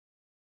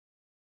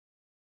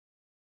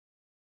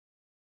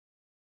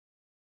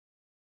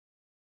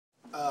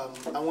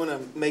I want to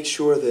make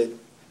sure that,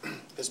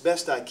 as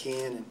best I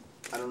can, and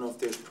I don't know if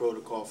there's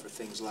protocol for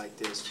things like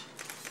this,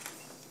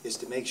 is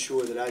to make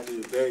sure that I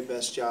do the very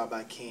best job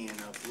I can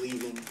of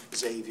leaving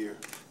Xavier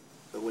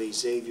the way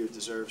Xavier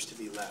deserves to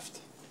be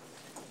left.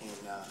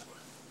 And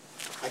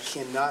I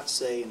cannot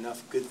say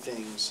enough good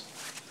things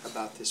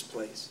about this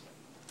place.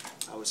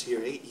 I was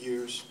here 8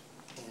 years,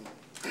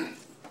 and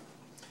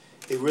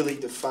it really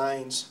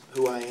defines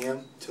who I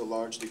am to a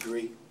large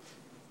degree.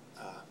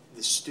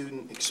 The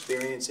student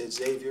experience at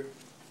Xavier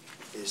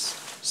is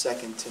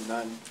second to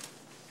none,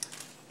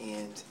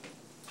 and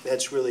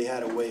that's really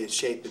had a way of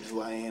shaping who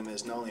I am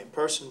as not only a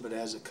person but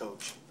as a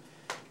coach.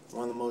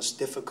 One of the most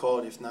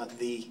difficult, if not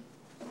the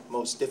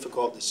most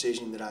difficult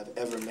decision that I've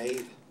ever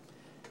made,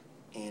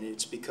 and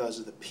it's because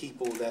of the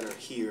people that are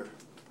here.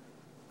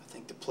 I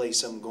think the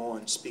place I'm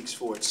going speaks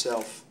for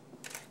itself.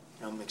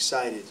 I'm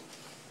excited,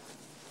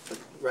 but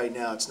right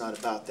now it's not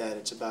about that.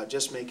 It's about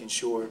just making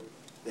sure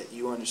that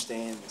you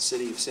understand the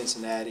city of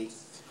Cincinnati,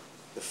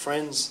 the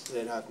friends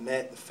that I've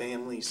met, the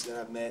families that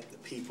I've met, the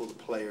people, the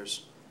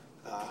players,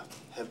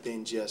 have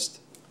been just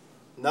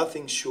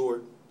nothing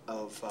short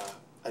of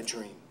a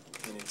dream.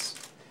 And it's,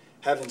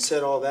 having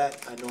said all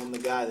that, I know I'm the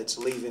guy that's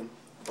leaving,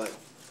 but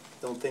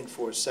don't think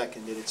for a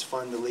second that it's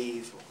fun to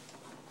leave.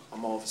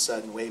 I'm all of a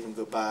sudden waving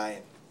goodbye.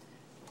 And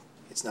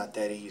it's not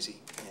that easy.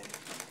 And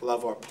I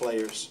love our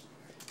players.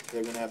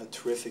 They're going to have a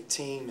terrific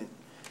team. And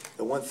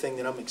the one thing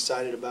that I'm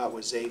excited about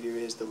with Xavier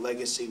is the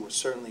legacy will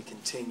certainly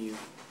continue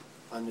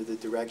under the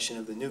direction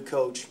of the new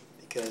coach,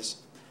 because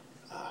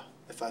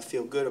if I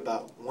feel good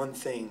about one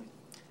thing,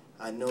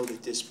 I know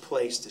that this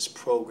place, this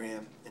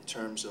program, in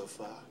terms of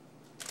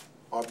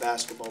our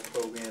basketball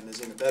program, is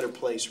in a better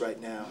place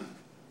right now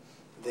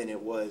than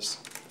it was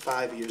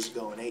 5 years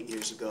ago and 8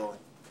 years ago. And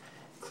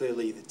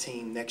clearly the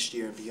team next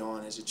year and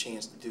beyond has a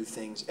chance to do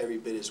things every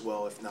bit as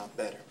well, if not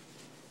better.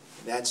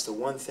 That's the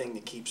one thing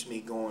that keeps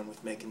me going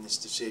with making this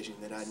decision,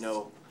 that I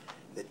know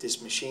that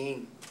this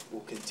machine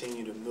will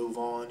continue to move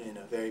on in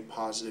a very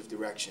positive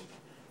direction.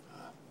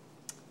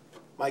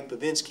 Mike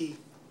Babinski,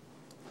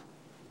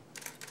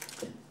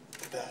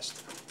 the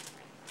best.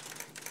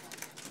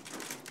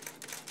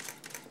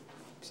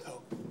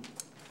 So,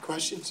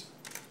 questions?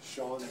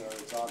 Sean,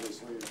 it's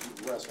obviously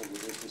you've wrestled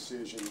with this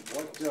decision.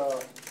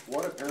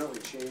 What apparently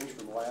changed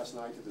from last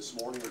night to this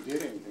morning, or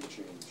did anything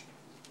change?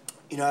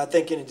 You know, I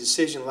think in a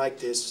decision like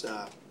this,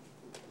 I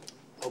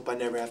hope I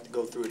never have to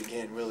go through it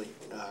again, really.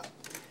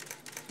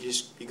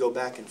 You go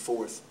back and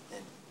forth.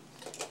 And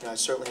you know, I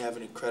certainly have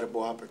an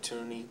incredible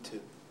opportunity to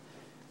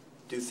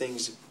do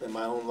things in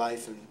my own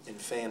life and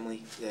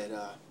family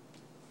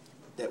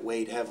that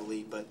weighed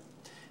heavily. But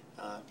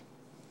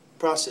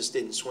process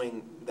didn't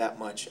swing that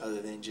much,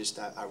 other than just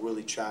I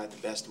really tried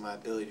the best of my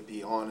ability to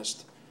be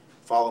honest,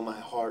 follow my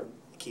heart,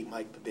 keep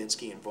Mike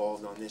Babinski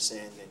involved on this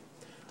end, and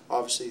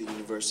obviously the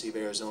University of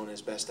Arizona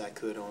as best I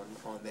could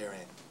on their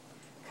end.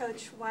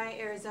 Coach, why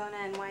Arizona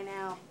and why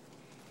now?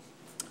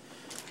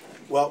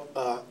 Well,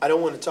 I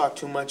don't want to talk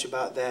too much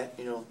about that.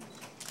 You know,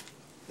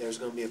 there's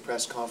going to be a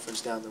press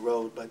conference down the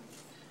road, but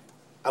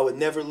I would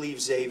never leave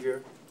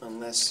Xavier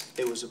unless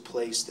it was a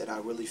place that I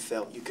really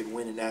felt you could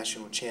win a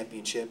national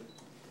championship.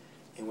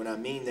 And when I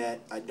mean that,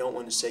 I don't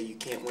want to say you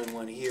can't win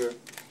one here,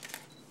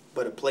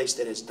 but a place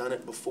that has done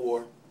it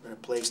before, and a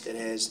place that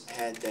has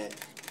had that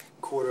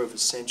quarter of a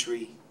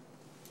century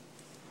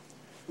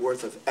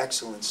worth of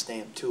excellence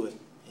stamped to it.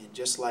 And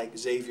just like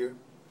Xavier,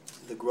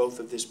 the growth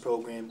of this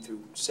program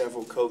through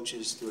several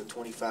coaches through a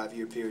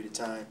 25-year period of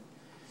time,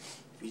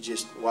 if you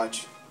just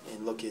watch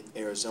and look at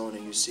Arizona,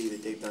 you see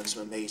that they've done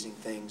some amazing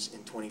things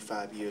in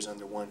 25 years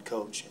under one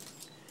coach. And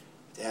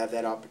to have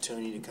that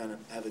opportunity to kind of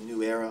have a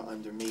new era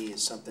under me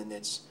is something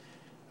that's,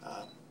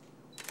 I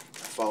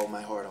follow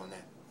my heart on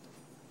that.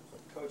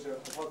 Coach,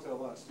 I talked to a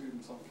lot of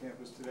students on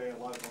campus today.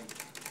 A lot of them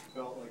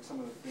felt like some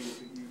of the things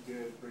that you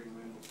did, bringing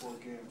them in before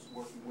games,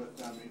 working with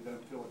them, made them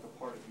feel like a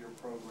part of your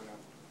program.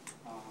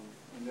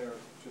 And they're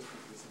just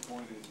as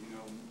disappointed, you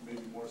know,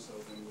 maybe more so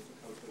than with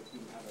the coach that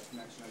didn't have that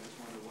connection. I just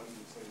wonder what you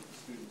would say to the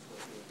students who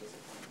are feeling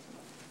disappointed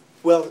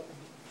tonight. Well,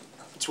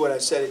 it's what I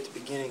said at the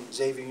beginning.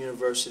 Xavier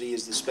University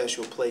is the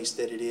special place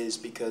that it is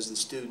because the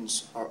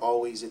students are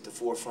always at the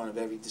forefront of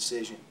every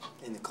decision,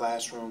 in the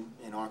classroom,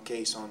 in our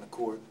case on the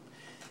court.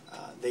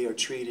 They are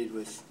treated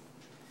with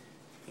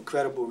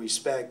incredible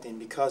respect, and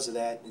because of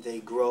that, they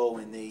grow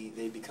and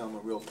they become a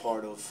real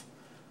part of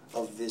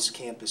this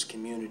campus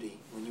community.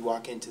 When you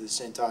walk into the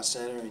Cintas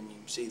Center and you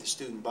see the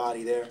student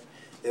body there,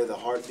 they're the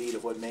heartbeat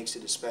of what makes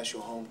it a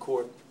special home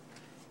court.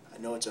 I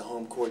know it's a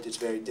home court that's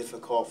very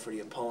difficult for the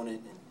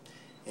opponent,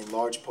 and in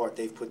large part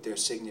they've put their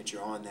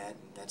signature on that,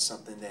 and that's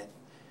something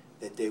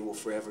that they will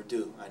forever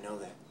do. I know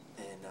that.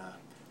 And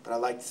but I'd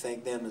like to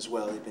thank them as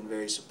well. They've been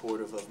very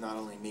supportive of not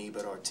only me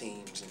but our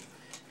teams, and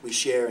we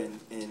share in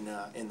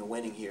the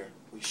winning here.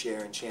 We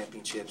share in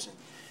championships,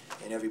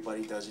 and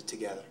everybody does it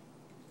together.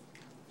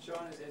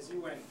 Sean, as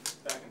you went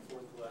back and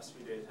forth the last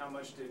few days, how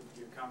much did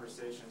your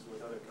conversations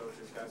with other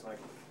coaches, guys like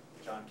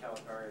John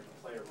Calipari,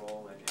 play a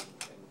role in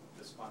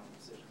this final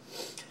decision?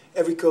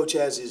 every coach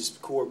has his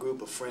core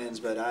group of friends,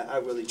 but I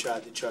really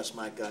tried to trust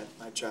my gut.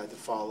 I tried to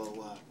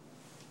follow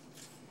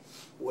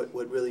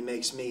what really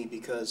makes me,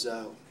 because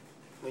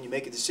when you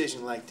make a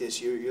decision like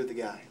this, you're the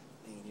guy.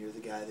 I mean, you're the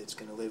guy that's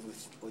going to live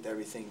with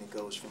everything that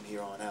goes from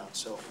here on out.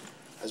 So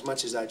as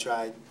much as I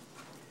tried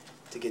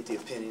to get the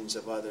opinions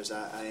of others,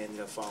 I ended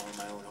up following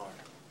my own heart.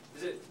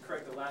 Is it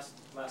correct that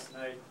last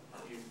night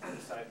you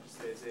decided to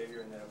stay at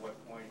Xavier, and then at what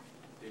point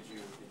did you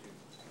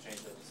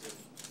change that decision?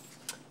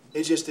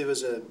 It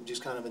was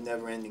just kind of a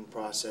never-ending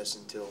process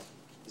until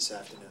this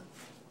afternoon.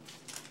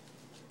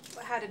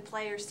 How did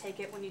players take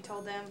it when you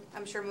told them?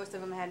 I'm sure most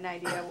of them had an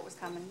idea what was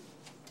coming.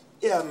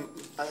 Yeah,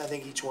 I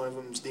think each one of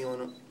them is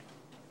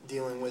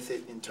dealing with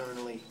it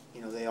internally.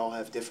 You know, they all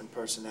have different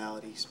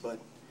personalities, but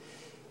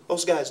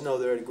those guys know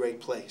they're at a great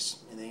place,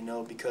 and they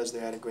know because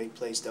they're at a great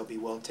place, they'll be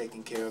well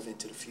taken care of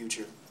into the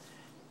future.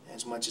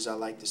 As much as I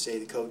like to say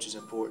the coach is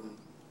important,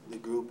 the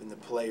group and the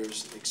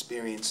players, the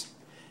experience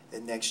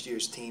that next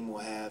year's team will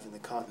have, and the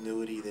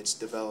continuity that's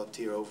developed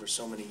here over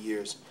so many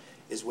years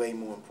is way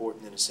more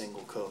important than a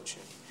single coach.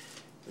 And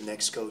the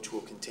next coach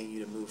will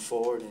continue to move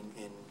forward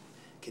and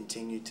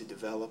continue to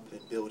develop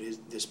and build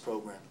this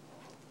program.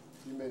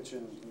 You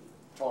mentioned,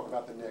 talk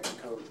about the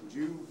next coach.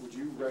 Would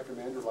you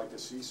recommend or like to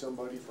see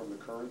somebody from the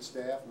current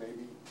staff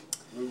maybe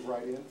move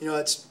right in? You know,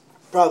 it's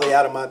probably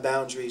out of my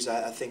boundaries.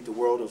 I think the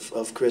world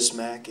of Chris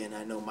Mack, and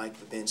I know Mike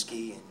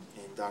Babinski and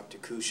Dr.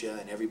 Kusha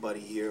and everybody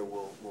here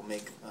will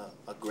make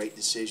a great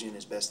decision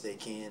as best they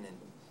can. And,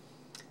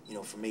 you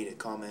know, for me to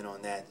comment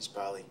on that is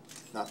probably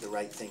not the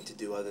right thing to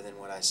do other than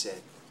what I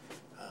said.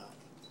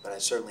 But I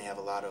certainly have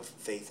a lot of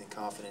faith and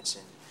confidence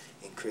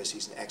in Chris.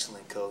 He's an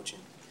excellent coach,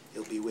 and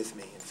he'll be with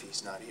me if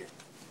he's not here.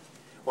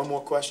 One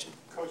more question.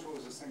 Coach, what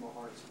was the single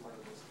hardest part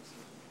of this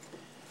decision?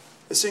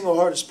 The single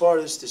hardest part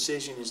of this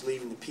decision is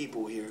leaving the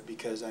people here,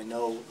 because I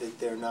know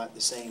that they're not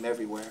the same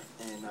everywhere,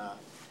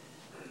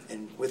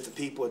 and with the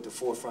people at the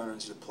forefront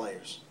is the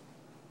players.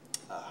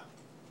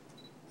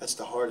 That's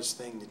the hardest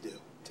thing to do,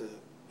 to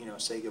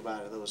say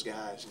goodbye to those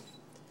guys,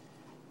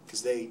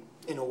 because they,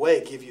 in a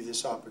way, give you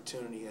this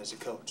opportunity as a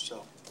coach.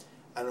 So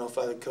I don't know if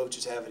other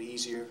coaches have it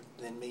easier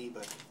than me,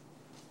 but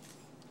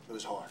it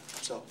was hard.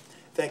 So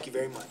thank you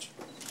very much.